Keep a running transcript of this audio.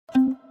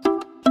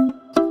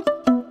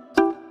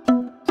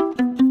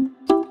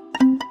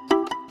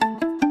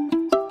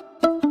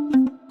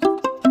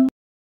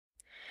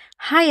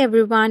Hi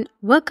everyone,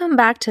 welcome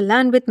back to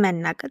Learn with Med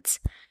Nuggets.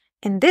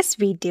 In this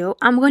video,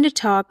 I'm going to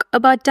talk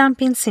about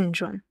dumping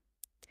syndrome.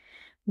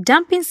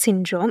 Dumping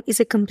syndrome is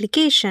a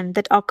complication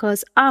that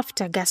occurs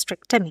after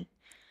gastrectomy,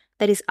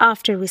 that is,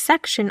 after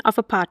resection of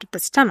a part of the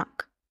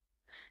stomach.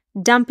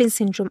 Dumping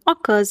syndrome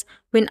occurs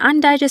when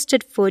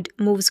undigested food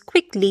moves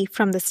quickly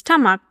from the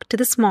stomach to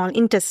the small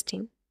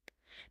intestine.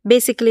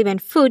 Basically, when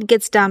food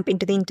gets dumped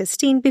into the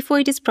intestine before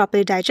it is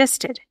properly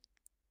digested.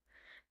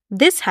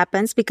 This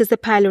happens because the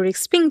pyloric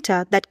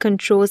sphincter that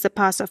controls the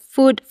pass of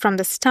food from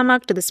the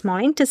stomach to the small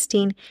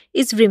intestine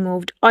is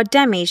removed or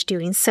damaged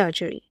during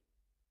surgery.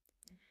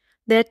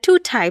 There are two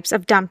types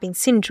of dumping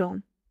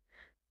syndrome: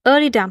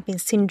 early dumping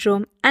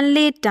syndrome and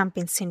late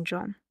dumping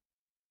syndrome.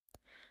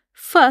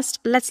 First,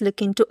 let's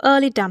look into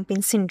early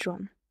dumping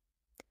syndrome.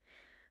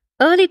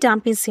 Early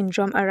dumping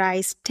syndrome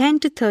arises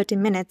 10 to 30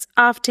 minutes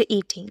after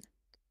eating.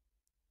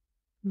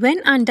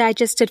 When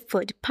undigested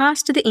food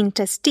passes to the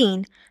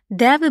intestine,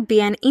 there will be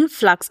an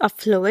influx of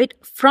fluid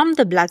from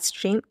the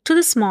bloodstream to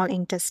the small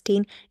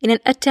intestine in an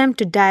attempt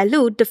to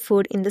dilute the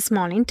food in the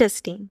small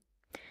intestine.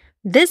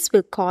 This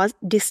will cause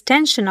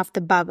distension of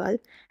the bowel,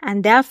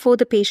 and therefore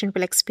the patient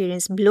will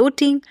experience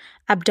bloating,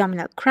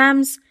 abdominal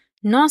cramps,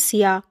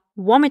 nausea,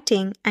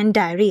 vomiting, and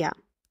diarrhea.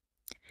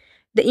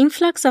 The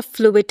influx of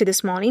fluid to the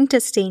small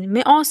intestine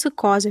may also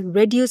cause a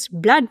reduced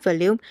blood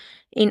volume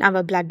in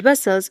our blood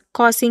vessels,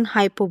 causing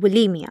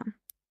hypovolemia.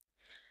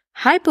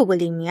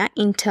 Hypovolemia,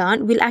 in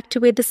turn, will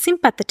activate the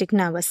sympathetic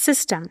nervous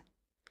system,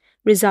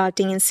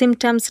 resulting in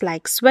symptoms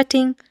like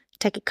sweating,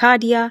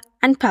 tachycardia,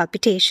 and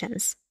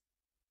palpitations.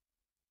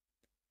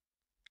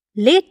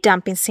 Late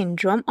dumping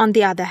syndrome, on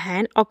the other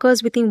hand,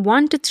 occurs within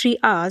 1 to 3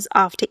 hours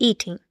after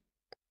eating.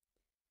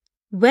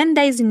 When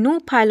there is no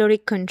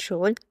pyloric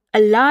control, a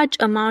large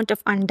amount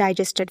of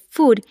undigested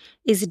food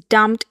is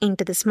dumped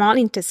into the small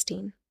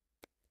intestine.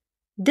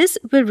 This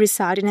will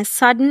result in a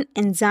sudden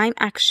enzyme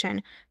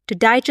action to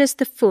digest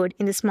the food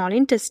in the small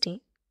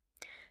intestine.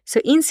 So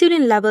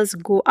insulin levels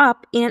go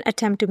up in an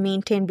attempt to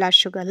maintain blood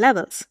sugar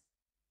levels.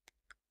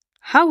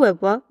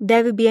 However,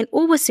 there will be an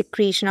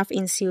oversecretion of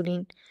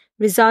insulin,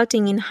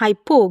 resulting in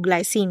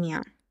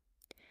hypoglycemia.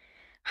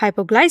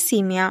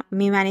 Hypoglycemia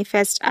may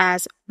manifest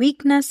as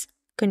weakness,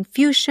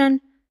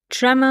 confusion,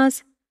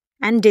 tremors,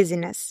 and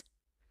dizziness.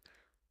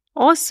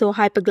 Also,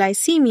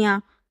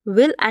 hyperglycemia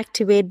will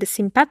activate the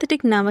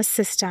sympathetic nervous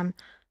system,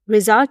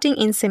 resulting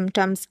in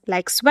symptoms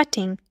like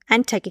sweating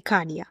and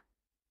tachycardia.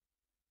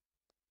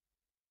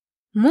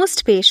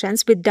 Most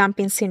patients with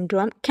dumping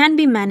syndrome can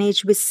be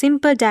managed with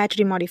simple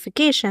dietary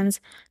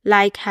modifications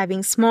like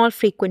having small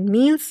frequent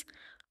meals,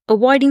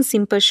 avoiding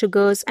simple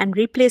sugars and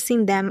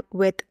replacing them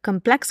with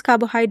complex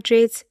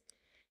carbohydrates,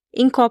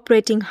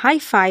 incorporating high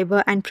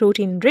fiber and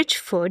protein-rich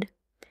food,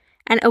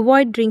 and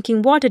avoid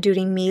drinking water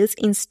during meals.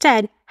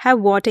 Instead, have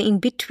water in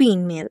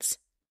between meals.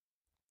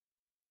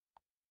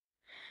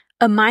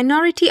 A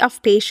minority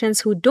of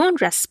patients who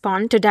don't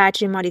respond to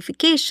dietary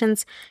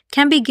modifications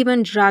can be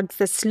given drugs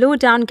that slow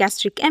down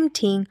gastric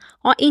emptying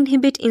or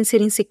inhibit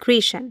insulin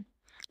secretion,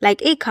 like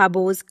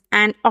acarbose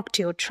and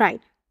octreotide.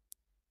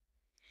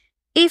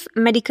 If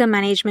medical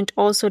management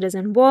also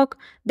doesn't work,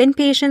 then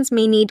patients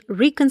may need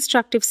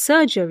reconstructive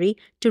surgery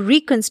to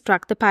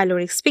reconstruct the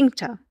pyloric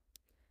sphincter.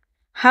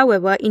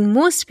 However, in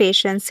most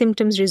patients,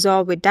 symptoms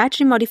resolve with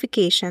dietary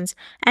modifications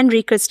and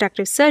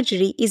reconstructive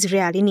surgery is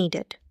rarely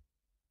needed.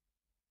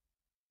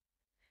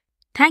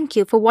 Thank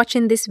you for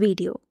watching this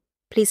video.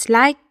 Please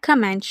like,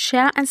 comment,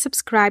 share, and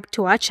subscribe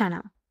to our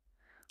channel.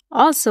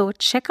 Also,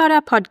 check out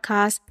our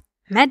podcast,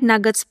 Med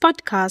Nuggets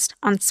Podcast,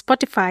 on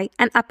Spotify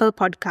and Apple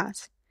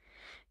Podcasts.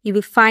 You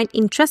will find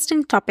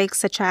interesting topics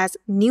such as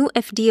new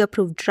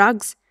FDA-approved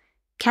drugs,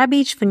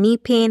 cabbage for knee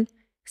pain,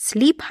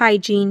 sleep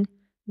hygiene,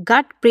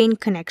 gut-brain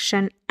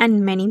connection,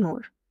 and many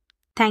more.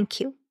 Thank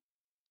you.